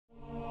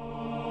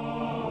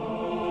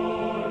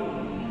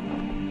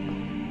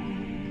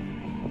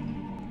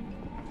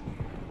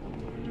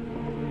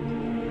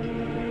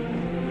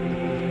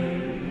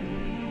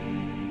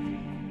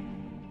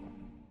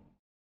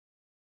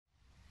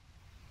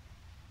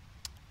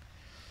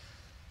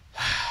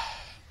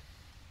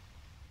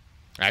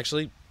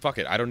Actually, fuck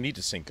it. I don't need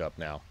to sync up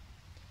now.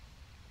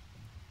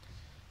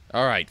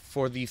 Alright,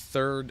 for the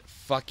third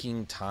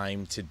fucking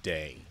time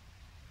today,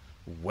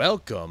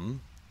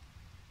 welcome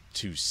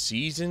to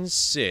Season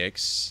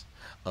 6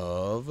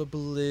 of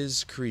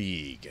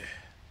BlizzKrieg.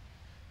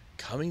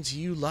 Coming to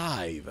you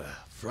live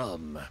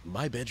from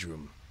my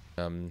bedroom.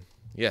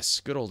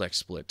 Yes, good old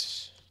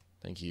XSplit.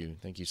 Thank you.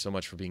 Thank you so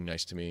much for being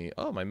nice to me.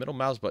 Oh, my middle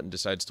mouse button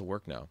decides to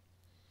work now.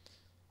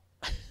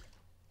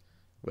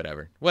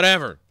 Whatever.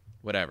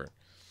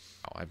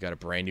 Oh, I've got a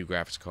brand new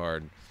graphics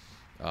card.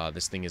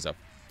 This thing is a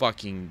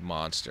fucking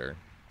monster.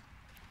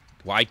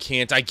 Why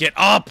can't I get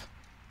up?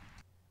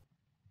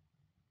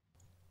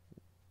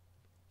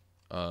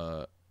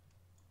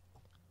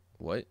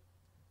 What?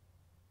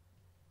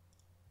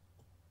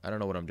 I don't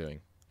know what I'm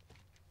doing.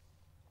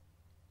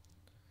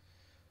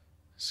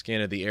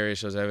 Scan of the area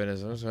shows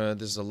evidence.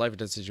 This is a life or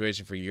death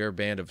situation for your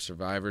band of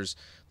survivors.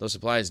 Those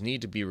supplies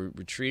need to be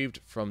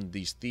retrieved from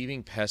these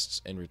thieving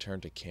pests and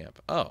returned to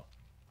camp. Oh.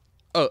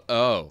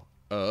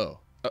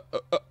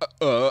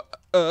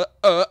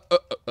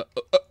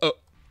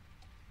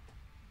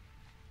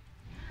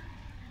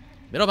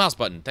 Middle mouse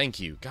button. Thank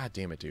you. God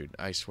damn it, dude.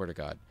 I swear to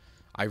God.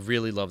 I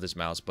really love this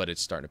mouse, but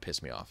it's starting to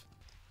piss me off.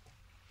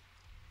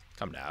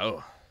 Come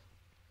now.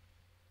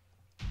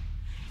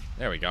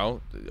 There we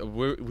go.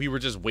 We were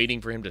just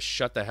waiting for him to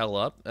shut the hell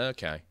up?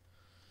 Okay.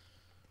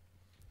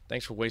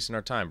 Thanks for wasting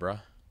our time, bruh.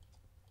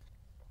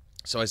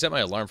 So I set my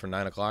alarm for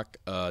 9 o'clock.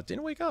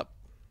 Didn't wake up.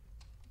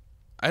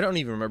 I don't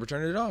even remember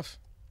turning it off.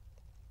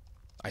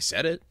 I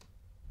said it.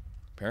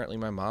 Apparently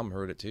my mom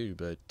heard it too,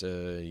 but,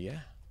 yeah.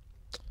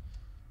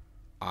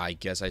 I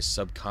guess I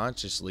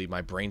subconsciously,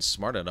 my brain's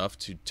smart enough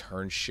to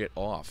turn shit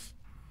off.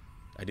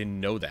 I didn't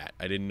know that.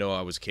 I didn't know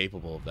I was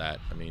capable of that.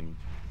 I mean,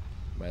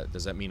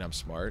 does that mean I'm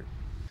smart?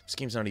 This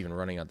game's not even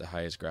running at the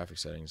highest graphic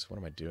settings. What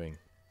am I doing?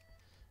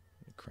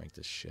 Let me crank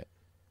this shit.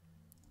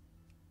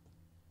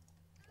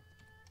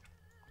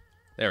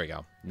 There we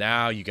go.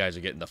 Now you guys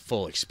are getting the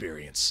full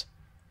experience.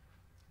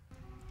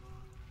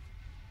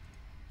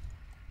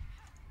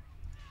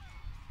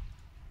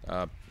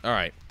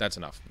 Alright. That's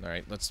enough.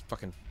 Alright, let's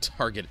fucking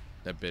target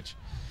that bitch.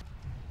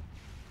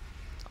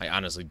 I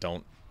honestly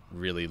don't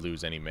really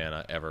lose any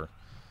mana ever.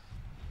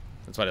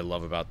 That's what I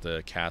love about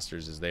the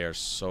casters, is they are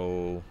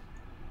so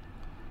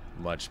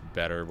much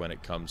better when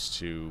it comes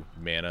to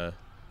mana.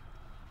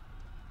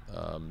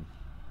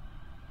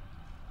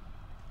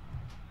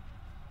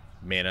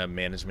 Mana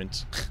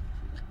management.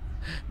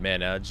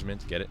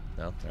 Management, get it?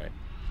 No? Alright.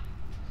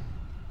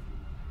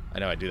 I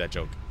know I do that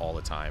joke all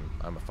the time.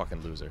 I'm a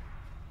fucking loser.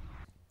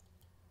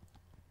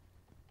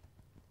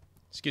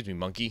 Excuse me,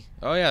 monkey.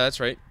 Oh yeah, that's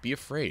right. Be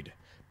afraid.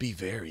 Be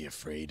very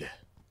afraid.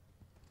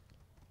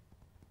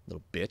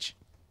 Little bitch.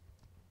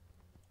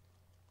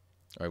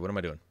 Alright, what am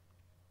I doing?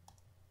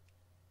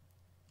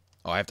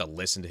 Oh, I have to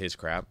listen to his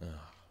crap? Ugh.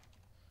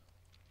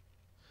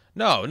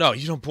 No, no,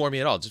 you don't bore me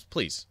at all. Just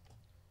please.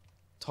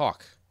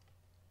 Talk.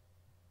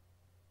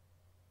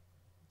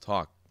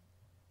 Talk.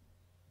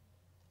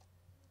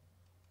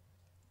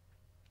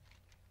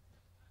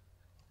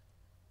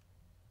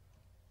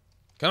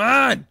 Come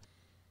on!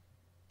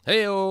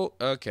 Hey-oh!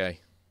 Okay.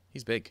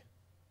 He's big.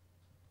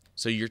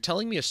 So you're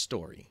telling me a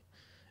story,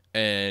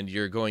 and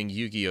you're going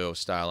Yu-Gi-Oh!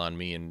 Style on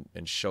me and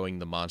showing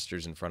the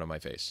monsters in front of my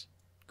face.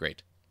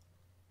 Great.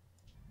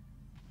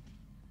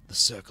 The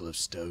Circle of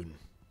Stone.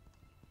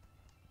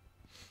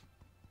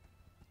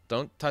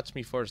 Don't touch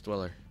me, Forest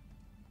Dweller.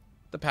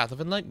 The Path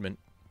of Enlightenment.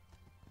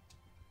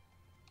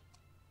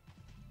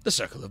 The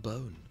Circle of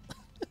Bone.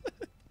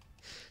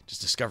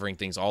 Just discovering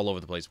things all over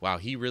the place. Wow,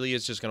 he really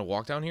is just going to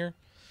walk down here?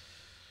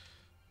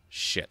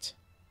 Shit.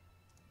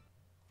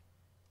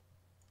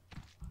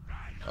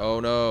 Oh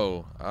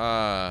no.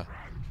 Oh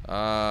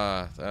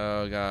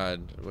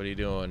god. What are you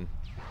doing?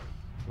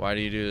 Why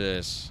do you do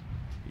this?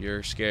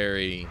 You're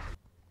scary.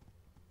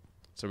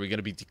 So we're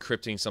gonna be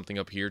decrypting something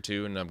up here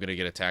too, and I'm gonna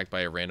get attacked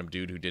by a random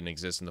dude who didn't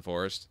exist in the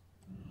forest.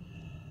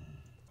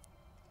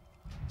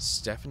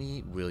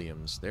 Stephanie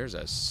Williams. There's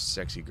a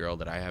sexy girl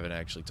that I haven't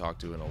actually talked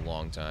to in a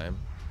long time.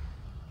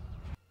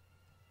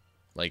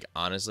 Like,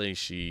 honestly,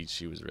 she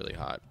was really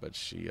hot, but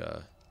she,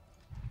 I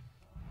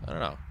don't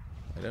know.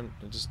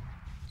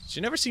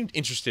 She never seemed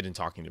interested in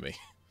talking to me.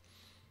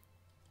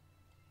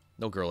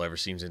 No girl ever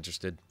seems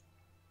interested.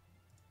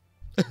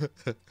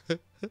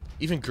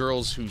 Even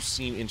girls who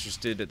seem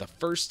interested at the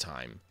first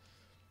time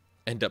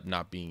end up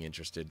not being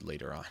interested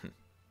later on.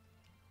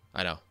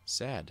 I know.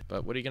 Sad.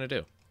 But what are you gonna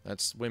do?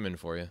 That's women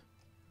for you.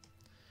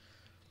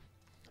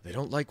 They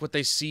don't like what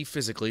they see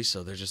physically,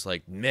 so they're just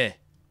like, meh.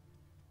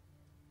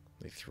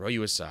 They throw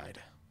you aside.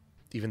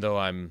 Even though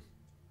I'm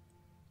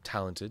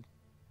talented,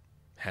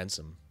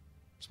 handsome,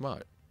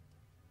 smart,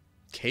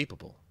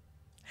 capable,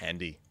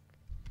 handy.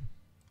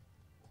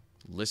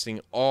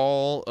 Listing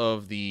all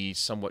of the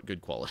somewhat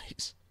good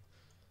qualities.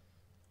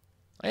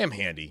 I am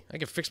handy. I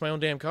can fix my own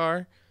damn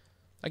car.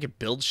 I can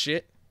build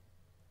shit.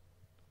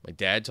 My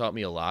dad taught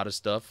me a lot of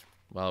stuff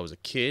while I was a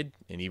kid,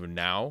 and even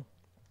now.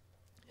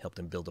 Helped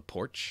him build a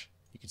porch.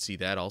 You can see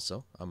that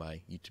also on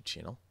my YouTube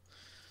channel.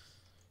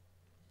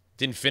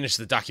 Didn't finish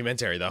the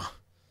documentary, though.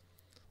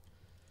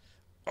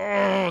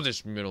 Oh,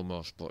 this middle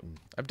mouse button.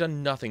 I've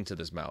done nothing to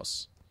this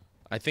mouse.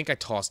 I think I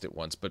tossed it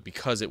once, but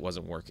because it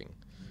wasn't working.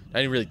 I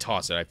didn't really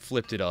toss it. I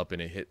flipped it up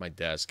and it hit my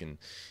desk and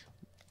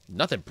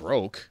nothing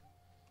broke.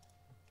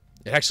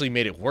 It actually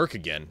made it work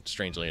again,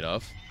 strangely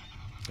enough.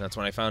 That's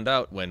when I found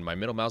out when my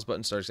middle mouse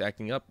button starts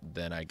acting up,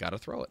 then I gotta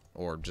throw it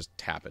or just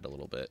tap it a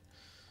little bit.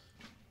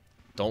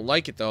 Don't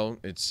like it though.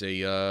 It's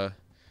a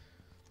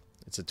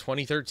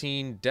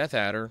 2013 Death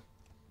Adder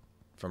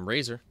from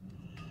Razer.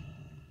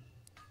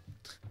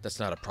 That's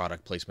not a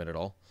product placement at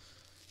all.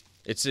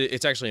 It's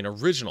actually an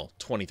original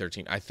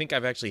 2013. I think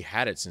I've actually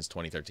had it since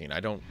 2013. I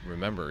don't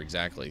remember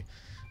exactly,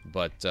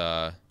 but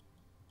oh,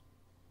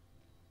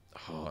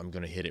 I'm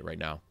gonna hit it right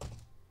now.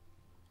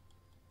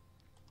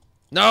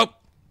 Nope.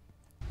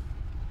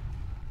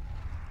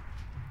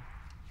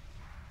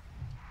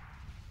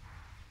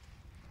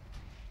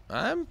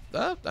 I'm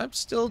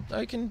still,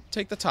 I can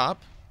take the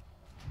top.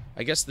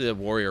 I guess the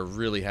warrior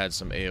really had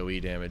some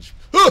AoE damage.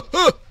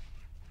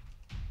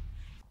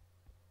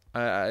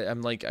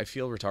 I'm like, I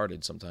feel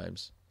retarded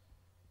sometimes.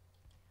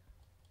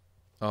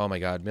 Oh my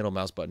god, middle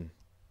mouse button.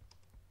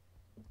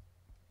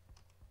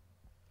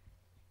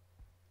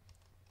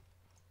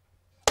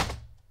 I'm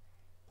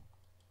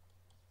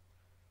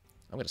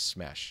gonna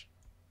smash.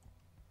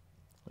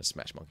 I'm gonna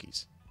smash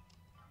monkeys.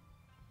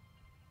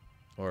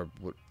 Or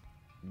what?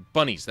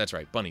 Bunnies, that's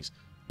right, bunnies.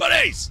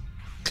 Bunnies!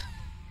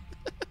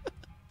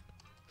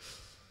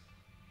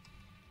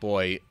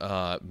 Boy,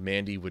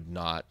 Mandy would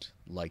not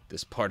like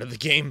this part of the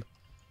game.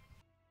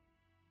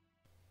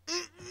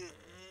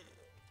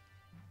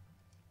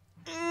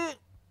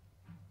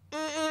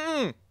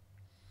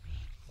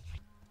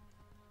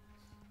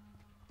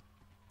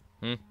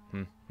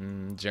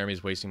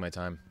 Jeremy's wasting my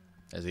time,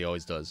 as he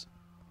always does.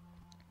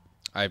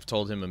 I've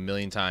told him a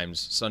million times,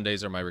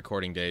 Sundays are my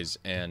recording days,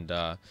 and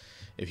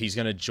if he's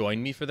going to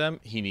join me for them,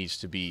 he needs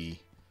to be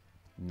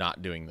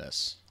not doing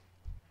this.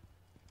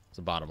 It's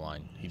the bottom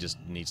line. He just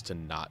needs to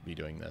not be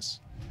doing this.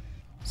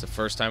 It's the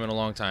first time in a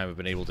long time I've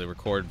been able to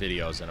record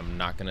videos, and I'm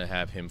not going to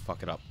have him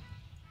fuck it up.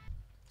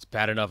 It's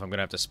bad enough I'm going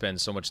to have to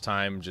spend so much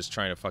time just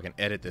trying to fucking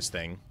edit this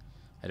thing.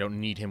 I don't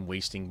need him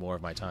wasting more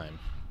of my time.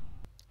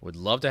 Would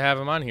love to have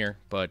him on here,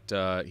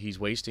 but he's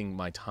wasting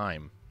my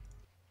time.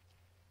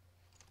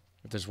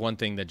 If there's one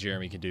thing that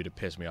Jeremy can do to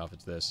piss me off,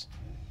 it's this.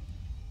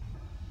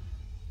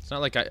 It's not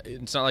like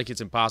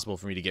it's impossible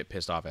for me to get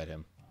pissed off at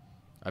him.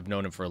 I've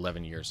known him for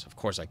 11 years. Of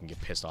course I can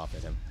get pissed off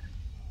at him.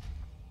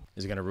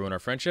 Is it going to ruin our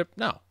friendship?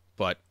 No.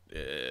 But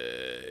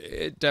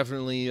it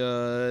definitely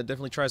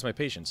tries my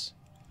patience.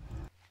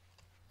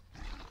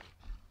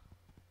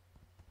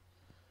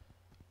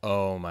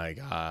 Oh my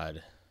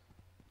god.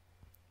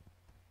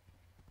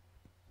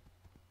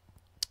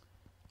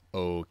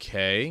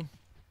 Okay.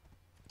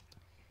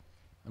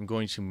 I'm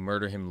going to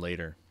murder him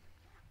later.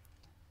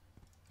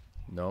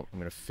 Nope, I'm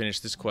going to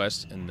finish this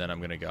quest, and then I'm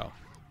going to go.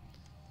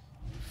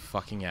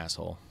 Fucking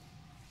asshole.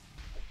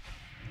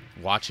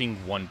 Watching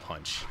One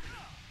Punch.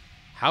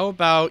 How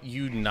about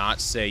you not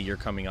say you're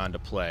coming on to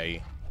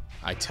play,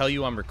 I tell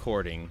you I'm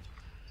recording,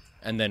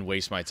 and then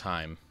waste my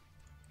time?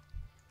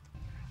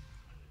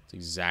 That's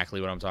exactly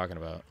what I'm talking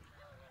about.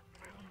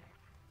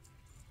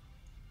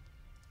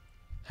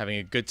 Having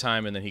a good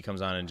time, and then he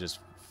comes on and just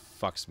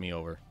fucks me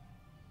over.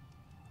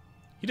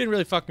 He didn't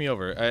really fuck me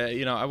over.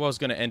 You know, I was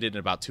going to end it in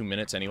about 2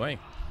 minutes anyway.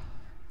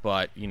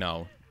 But, you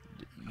know,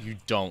 you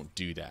don't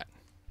do that.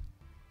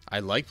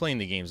 I like playing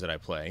the games that I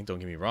play. Don't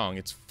get me wrong.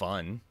 It's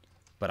fun.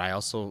 But I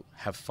also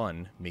have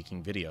fun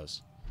making videos.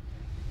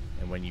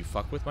 And when you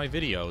fuck with my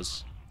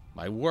videos,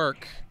 my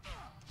work,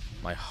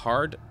 my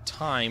hard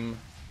time,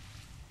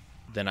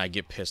 then I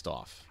get pissed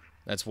off.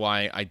 That's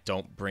why I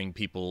don't bring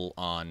people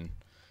on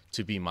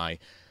to be my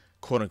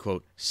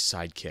quote-unquote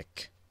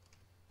sidekick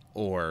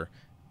or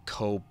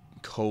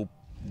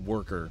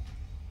co-worker,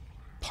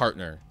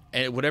 partner,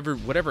 and whatever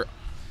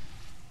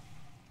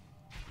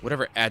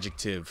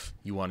adjective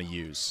you want to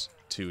use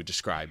to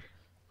describe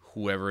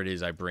whoever it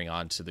is I bring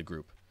onto the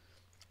group.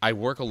 I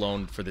work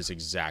alone for this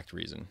exact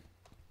reason.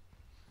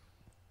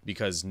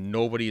 Because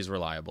nobody is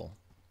reliable.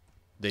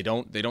 They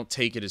don't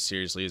take it as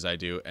seriously as I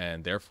do,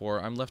 and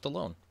therefore I'm left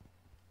alone.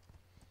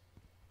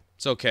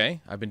 It's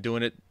okay. I've been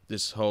doing it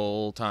this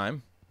whole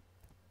time.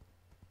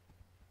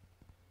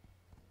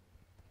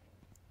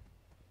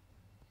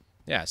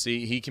 Yeah,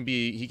 see, he can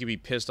be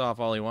pissed off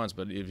all he wants,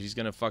 but if he's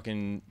gonna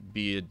fucking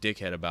be a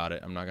dickhead about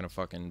it, I'm not gonna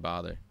fucking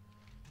bother.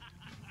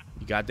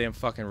 You goddamn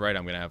fucking right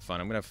I'm gonna have fun.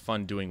 I'm gonna have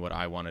fun doing what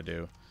I want to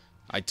do.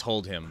 I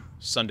told him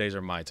Sundays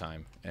are my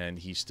time, and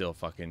he still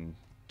fucking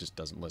just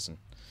doesn't listen.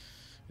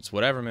 It's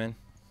whatever, man.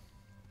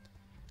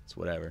 It's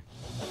whatever.